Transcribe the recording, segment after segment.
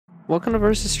Welcome to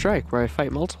Versus Strike, where I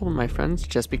fight multiple of my friends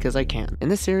just because I can. In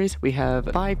this series, we have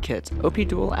 5 kits: OP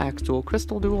Duel, Axe Duel,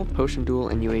 Crystal Duel, Potion Duel,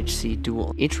 and UHC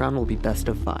Duel. Each round will be best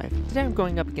of 5. Today I'm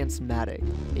going up against Madec,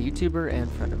 a YouTuber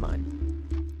and friend of mine.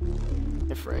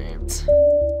 The frames.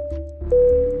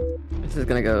 This is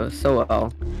gonna go so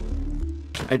well.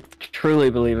 I truly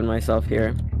believe in myself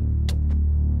here.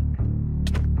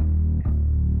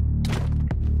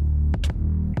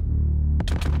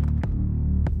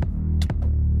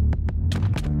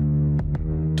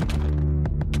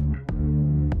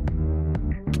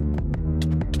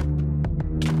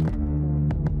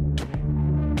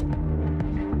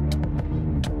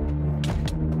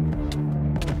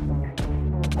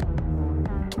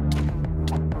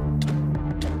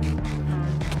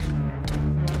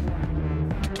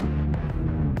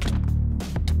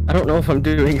 I don't know if I'm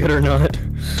doing good or not.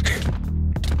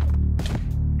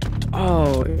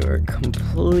 Oh, you're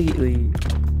completely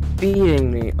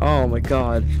beating me. Oh my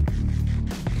god.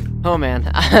 Oh man,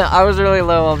 I was really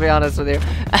low, I'll be honest with you.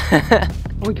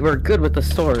 Oh, you were good with the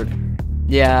sword.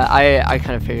 Yeah, I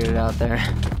kind of figured it out there.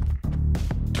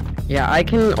 Yeah, I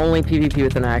can only PvP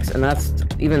with an axe, and that's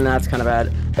kind of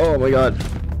bad. Oh my god.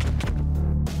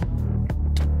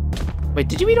 Wait,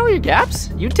 did you eat all your gaps?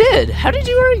 You did! How did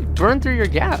you already burn through your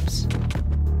gaps?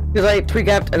 Because I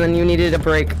pre-gapped and then you needed a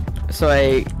break, so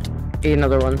I ate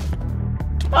another one.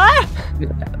 Ah!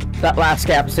 That last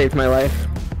gap saved my life.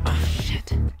 Oh,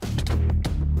 shit.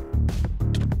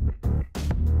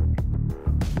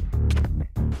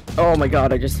 Oh my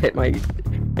god, I just hit my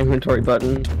inventory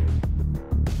button.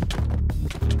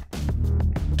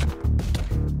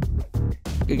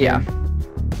 Yeah.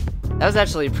 That was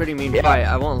actually a pretty mean fight,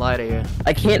 I won't lie to you.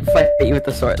 I can't fight you with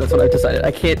the sword, that's what I've decided.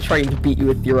 I can't try to beat you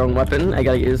with your own weapon, I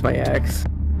gotta use my axe.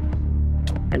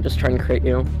 And just try and crit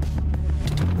you.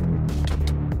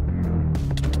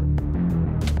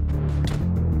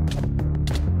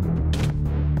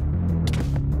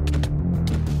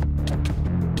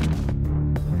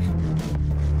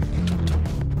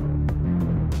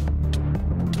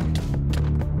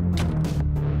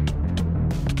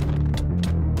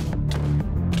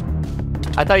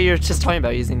 I thought you were just talking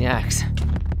about using the axe.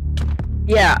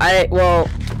 Yeah, well...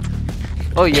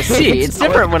 Oh, you see, it's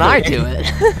different when I do it.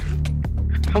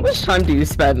 How much time do you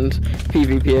spend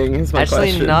PvPing is my Actually,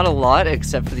 question. not a lot,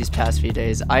 except for these past few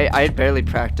days. I had barely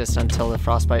practiced until the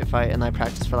frostbite fight, and I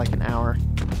practiced for like an hour.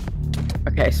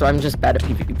 Okay, so I'm just bad at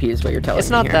PvP is what you're telling me.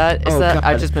 It's not here. that, it's Oh, that God.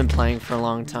 I've just been playing for a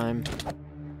long time.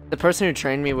 The person who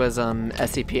trained me was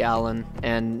SCP Allen,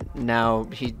 and now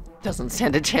he doesn't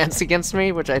stand a chance against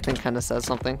me, which I think kind of says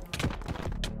something.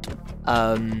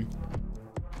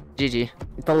 GG.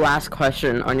 The last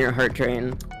question on your heart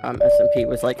drain, SMP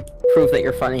was like, prove that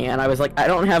you're funny, and I was like, I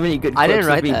don't have any good clips I didn't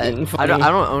write of me that. being I funny. don't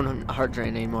own Heart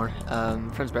Drain anymore.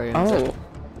 Friends Bergensten. Oh.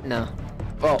 No.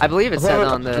 Well, I believe it said whoever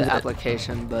on the owns it.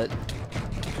 application, but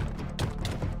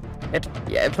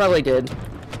Yeah, it probably did.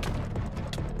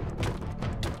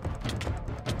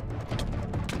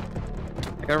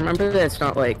 Like, I remember that it's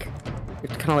not like, you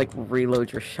have to kind of like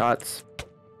reload your shots.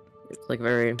 It's like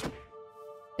very...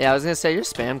 yeah, I was gonna say you're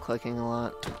spam clicking a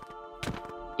lot.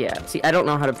 Yeah, see, I don't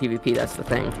know how to PvP, that's the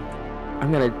thing.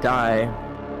 I'm gonna die.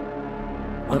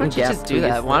 Why don't you just do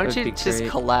that? Why don't you just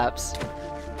collapse?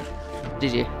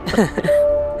 GG.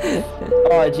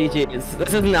 Oh, GG.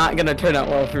 This is not gonna turn out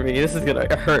well for me. This is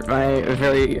gonna hurt my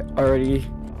very already...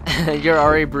 Your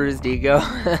already bruised ego.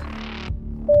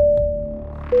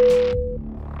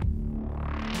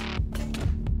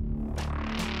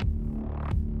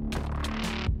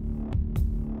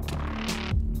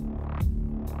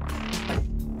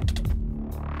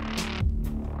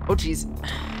 Oh jeez.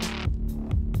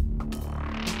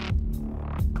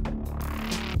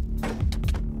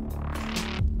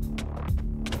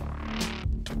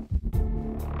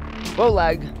 Whoa,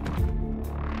 lag.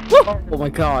 Oh my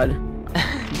god.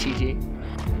 GG.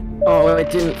 Oh,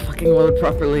 it didn't fucking load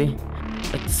properly.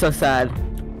 That's so sad.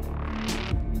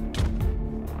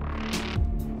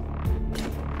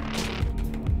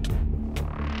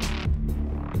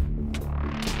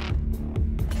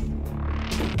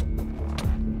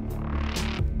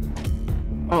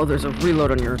 Oh, there's a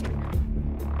reload on your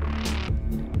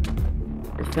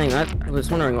thing. I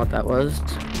was wondering what that was.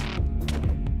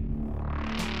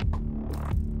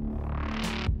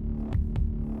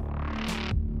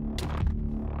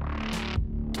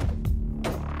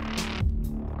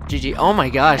 GG. Oh my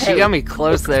gosh, you got me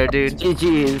close there, dude.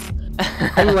 GG's.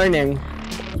 I'm learning.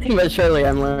 But surely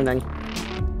I'm learning.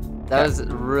 That was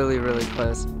really, really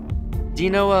close. Do you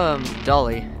know,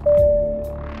 Dolly?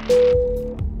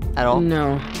 At all?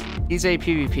 No. He's a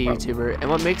PvP YouTuber, and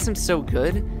what makes him so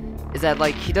good is that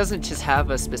like he doesn't just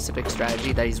have a specific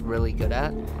strategy that he's really good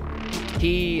at.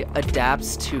 He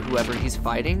adapts to whoever he's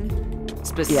fighting,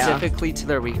 specifically to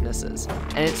their weaknesses.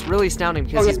 And it's really astounding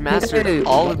because he's mastered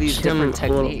all of these different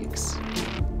techniques.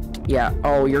 Yeah,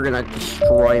 oh, you're gonna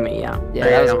destroy me, yeah. Yeah,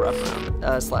 that was a rough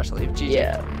round. Slash leave, GG.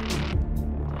 Yeah.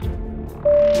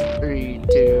 3,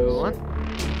 2, 1.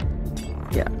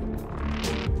 Yeah.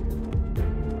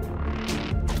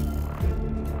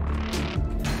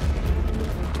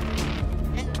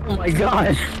 Oh my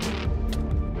god.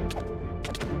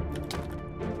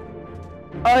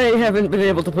 I haven't been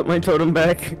able to put my totem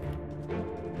back.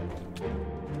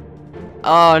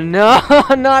 Oh no,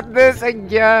 not this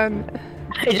again.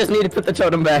 I just need to put the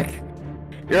totem back.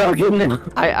 You're all good now.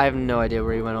 I have no idea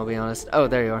where you went, I'll be honest. Oh,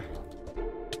 there you are.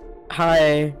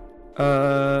 Hi. Put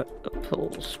a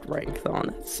little strength on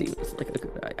it. Seems like a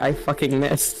good idea. I fucking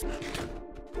missed.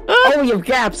 Oh, you have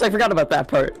gaps. I forgot about that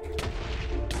part.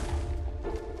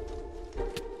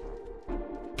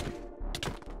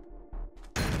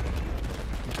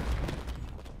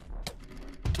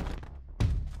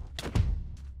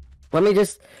 Let me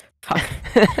just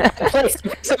place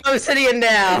some obsidian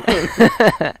down.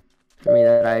 For me,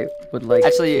 that I would like.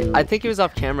 Actually, to... I think he was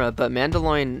off camera, but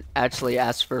Mandalorian actually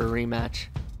asked for a rematch.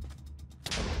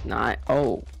 Not.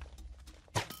 Oh.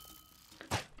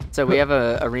 So we have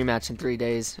a rematch in 3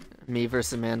 days. Me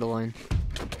versus Mandalorian.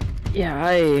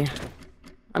 Yeah,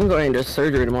 I'm going into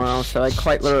surgery tomorrow, so I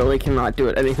quite literally cannot do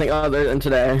it anything other than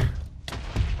today.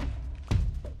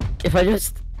 If I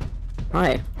just...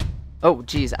 Hi. Oh,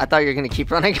 jeez, I thought you were gonna keep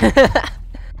running. I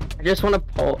just want to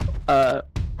pull,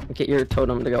 get your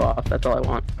totem to go off, that's all I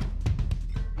want.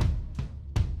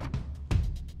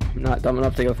 I'm not dumb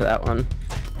enough to go for that one.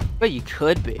 But you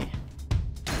could be.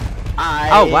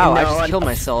 Oh wow, I just killed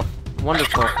myself.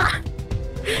 Wonderful.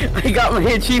 I got my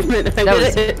achievement. I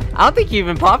did it. I don't think you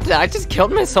even popped it. I just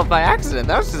killed myself by accident.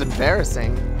 That was just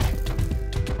embarrassing.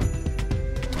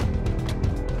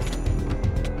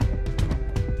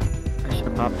 I should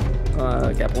have popped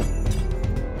Gapple.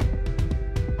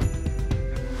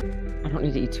 I don't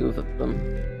need to eat 2 of them.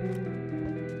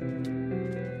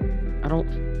 I don't...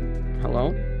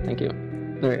 Hello? Thank you.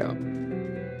 There you go.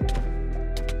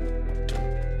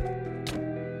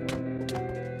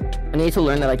 I need to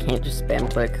learn that I can't just spam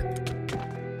click.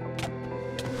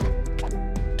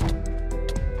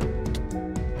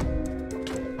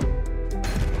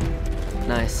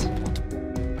 Nice.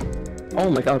 Oh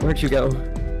my god, where'd you go?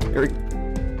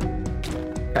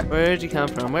 Where'd you come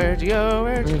from? Where'd you go?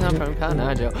 Where'd you come from?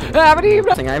 Kanajo. I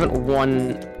haven't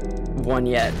won one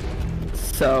yet.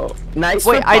 So nice.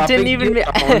 Wait, I didn't even.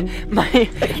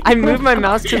 I moved my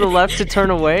mouse to the left to turn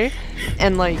away,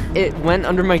 and like it went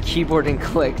under my keyboard and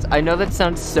clicked. I know that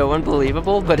sounds so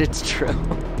unbelievable, but it's true.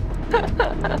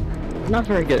 I'm not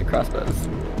very good at crossbows.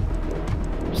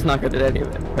 I'm just not good at any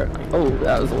of it, apparently. Oh,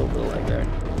 that was a little bit of lag there.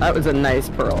 That was a nice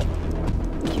pearl.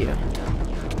 Thank you.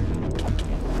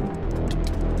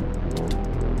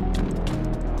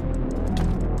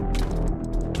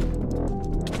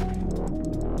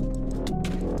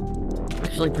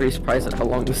 Actually pretty surprised at how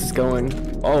long this is going.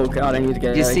 Oh god, I need to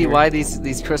get Do you out of see here. why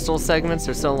these crystal segments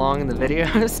are so long in the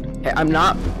videos? Hey, I'm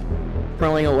not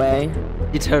pearling away.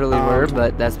 You totally were,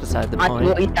 but that's beside the point.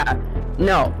 Well, yeah.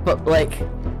 No, but like,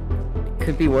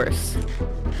 could be worse,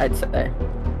 I'd say.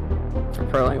 For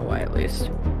pearling away, at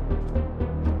least.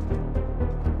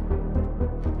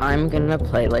 I'm gonna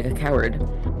play like a coward.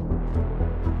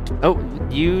 Oh,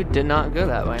 you did not go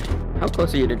that way. How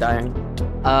close are you to dying?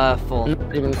 Full.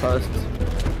 Not even close.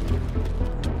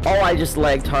 Oh, I just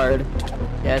lagged hard.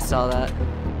 Yeah, I saw that.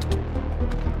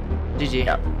 GG.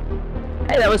 Yep.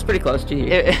 Hey, that was pretty close,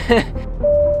 GG.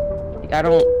 I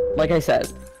don't, like I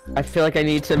said, I feel like I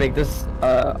need to make this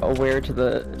aware to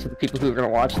the people who are gonna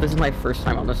watch. This is my first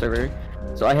time on the server,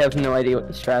 so I have no idea what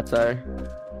the strats are.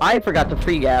 I forgot to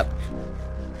pre-gap.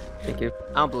 Thank you.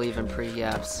 I don't believe in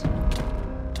pre-gaps.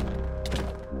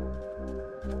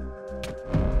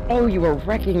 Oh, you were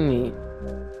wrecking me.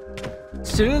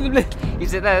 You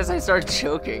said that as I started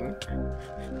choking.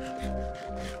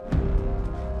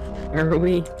 Where are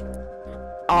we?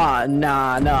 Aw,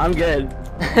 nah, no, I'm good.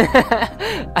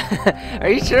 Are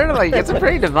you sure? Like, it's a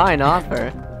pretty divine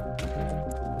offer.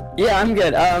 Yeah, I'm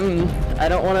good. I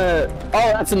don't wanna...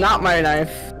 Oh, that's not my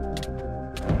knife.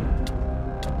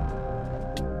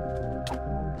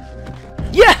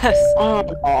 Yes! Oh,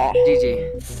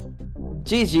 GG.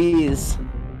 GG's.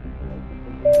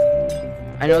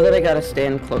 I know that I gotta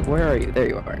stand close. Where are you? There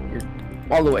you are. You're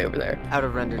all the way over there. Out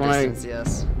of render distance,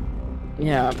 yes.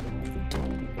 Yeah.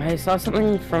 I saw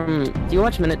something from... Do you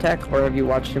watch Minute Tech, or have you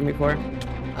watched him before?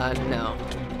 No.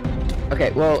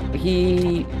 Okay, well,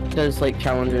 he does like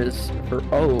challenges for.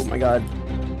 Oh my god.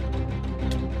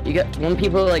 You get when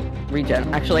people like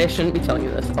regen. Actually, I shouldn't be telling you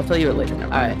this. I'll tell you it later. All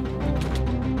right.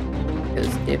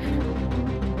 Because if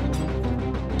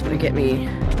you get me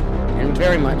in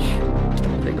very much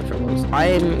big of troubles,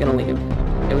 I'm gonna leave.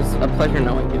 It was a pleasure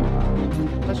knowing you.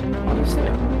 Pleasure knowing you. Honestly.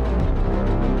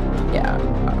 Yeah.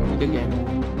 Good game.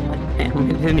 Damn,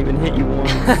 I didn't even hit you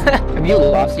once. Have you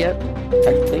lost yet?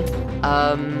 Technically.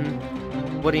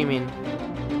 What do you mean?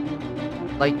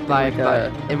 Like by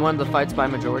in one of the fights by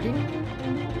majority?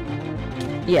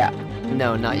 Yeah.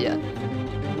 No, not yet.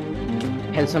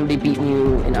 Has somebody beaten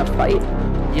you in a fight?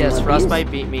 Yes,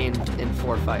 Frostbite beat me in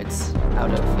 4 fights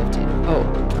out of 15. Oh,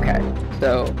 okay.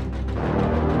 So...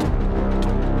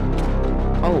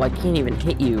 Oh, I can't even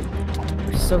hit you.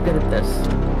 You're so good at this.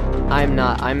 I'm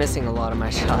not. I'm missing a lot of my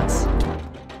shots.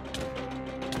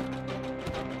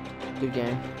 Good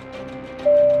game.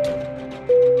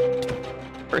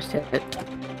 First hit.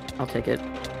 I'll take it.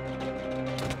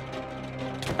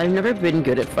 I've never been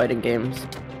good at fighting games.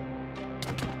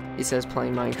 He says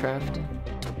playing Minecraft.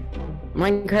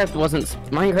 Minecraft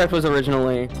was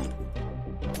originally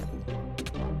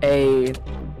a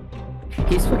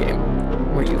peaceful game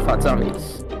where you fought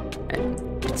zombies.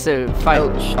 And So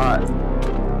fight shot.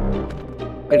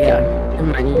 But yeah,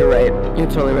 man, you're right. You're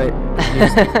totally right.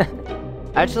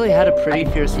 I actually had a pretty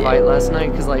fierce fight last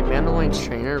night because like Mandalorian's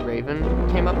trainer Raven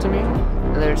came up to me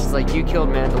and they're just like, you killed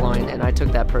Mandalorian, and I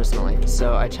took that personally,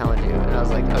 so I challenge you. And I was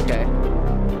like, okay.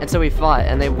 And so we fought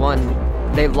and they won.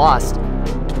 They lost.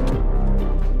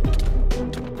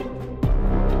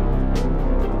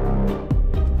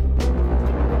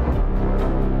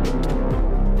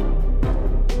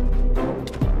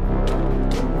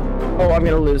 Oh, I'm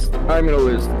gonna lose. I'm gonna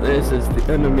lose. This is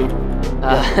the end of me.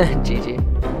 GG.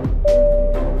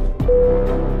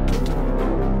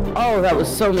 Oh, that was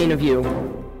so mean of you.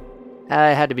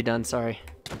 It had to be done, sorry.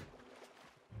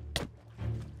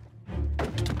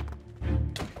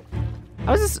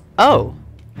 I was just... Oh!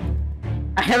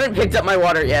 I haven't picked up my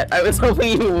water yet. I was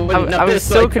hoping you wouldn't. I was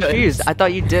so confused. I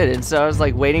thought you did, and so I was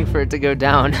like waiting for it to go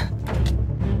down.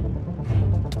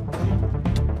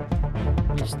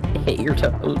 Just hit your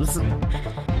toes.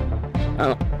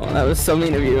 Oh, well, that was so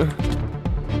mean of you.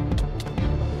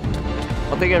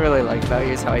 One thing I really like about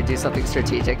you is how I do something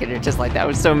strategic and you're just like, that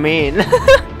was so mean.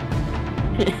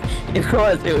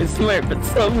 It was smart, but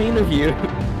so mean of you.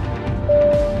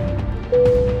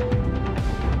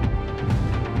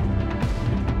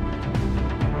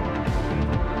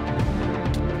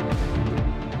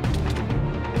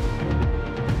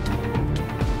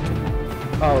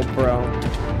 Oh, bro.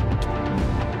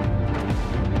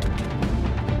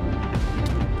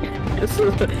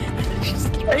 She's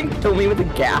trying to kill me with a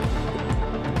gap.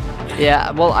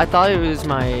 Yeah, well, I thought it was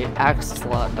my axe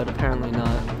slot, but apparently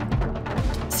not.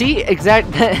 See? That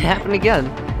happened again.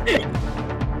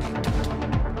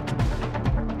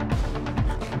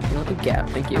 With a gap,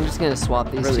 thank you. I'm just gonna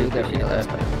swap these Really two. There we go, that's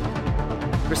appreciate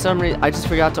better. For some reason, I just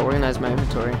forgot to organize my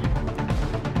inventory.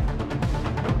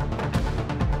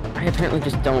 I apparently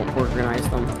just don't organize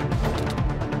them.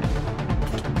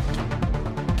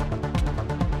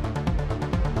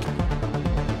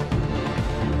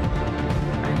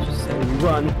 I just say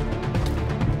run.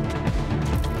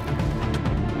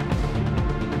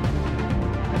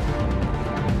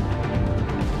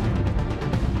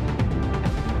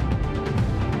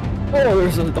 Oh,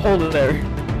 there's a hole there.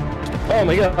 Oh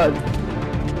my god.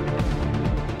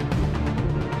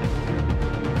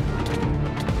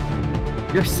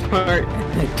 You're smart.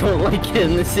 I don't like it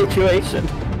in this situation.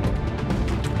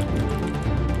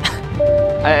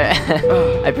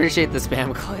 I appreciate the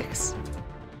spam clicks.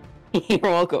 You're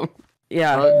welcome.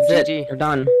 Yeah, Well, that's GG. it. You're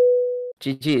done.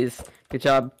 GG's. Good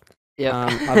job. Yep.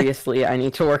 Obviously, I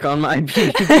need to work on my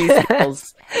PvP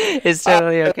skills. It's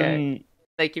totally okay.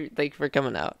 Thank you for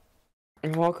coming out.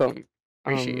 You're welcome.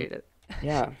 Appreciate it.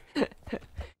 Yeah.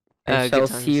 I shall good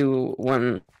see you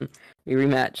when we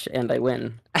rematch and I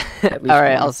win. All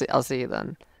right, I'll see you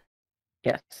then.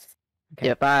 Yes. Okay,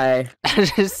 Yep. bye.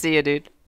 Just see you, dude.